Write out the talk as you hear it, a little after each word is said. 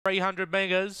300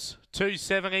 metres,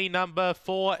 270, number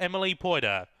 4, Emily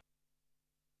Poiter.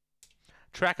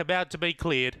 Track about to be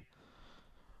cleared.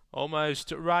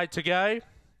 Almost right to go.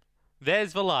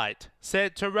 There's the light.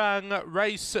 Set to run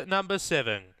race number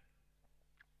 7.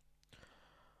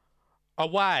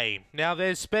 Away. Now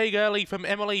there's speed early from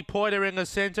Emily Poiter in the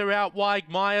centre. Out wide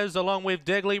Myers along with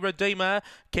Deadly Redeemer.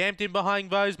 Camped in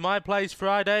behind those My Place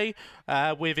Friday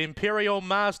with Imperial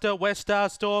Master, West Star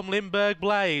Storm, Limburg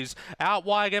Blaze. Out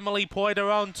wide Emily Poiter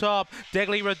on top.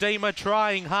 Deadly Redeemer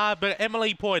trying hard, but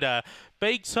Emily Poiter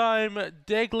beats home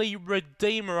Deadly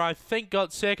Redeemer, I think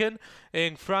got second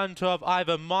in front of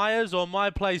either Myers or My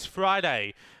Place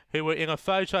Friday, who were in a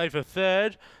photo for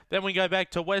third. Then we go back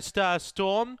to West Star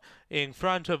Storm in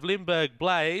front of Limburg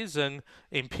Blaze and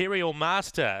Imperial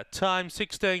Master, time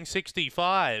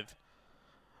 16:65.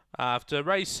 After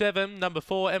race 7, number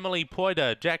 4, Emily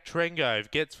Poiter, Jack Trengove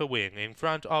gets the win in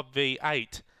front of the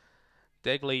 8,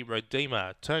 Deadly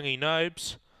Redeemer, Tony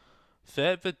Nobes.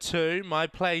 Third for 2, My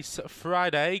Place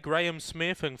Friday, Graham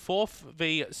Smith, and fourth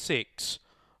the 6,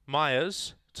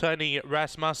 Myers, Tony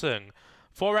Rasmussen.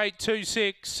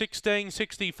 4826,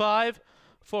 1665,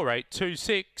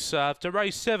 4826 after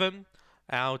race 7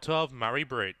 out of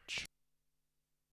Murray-Bridge.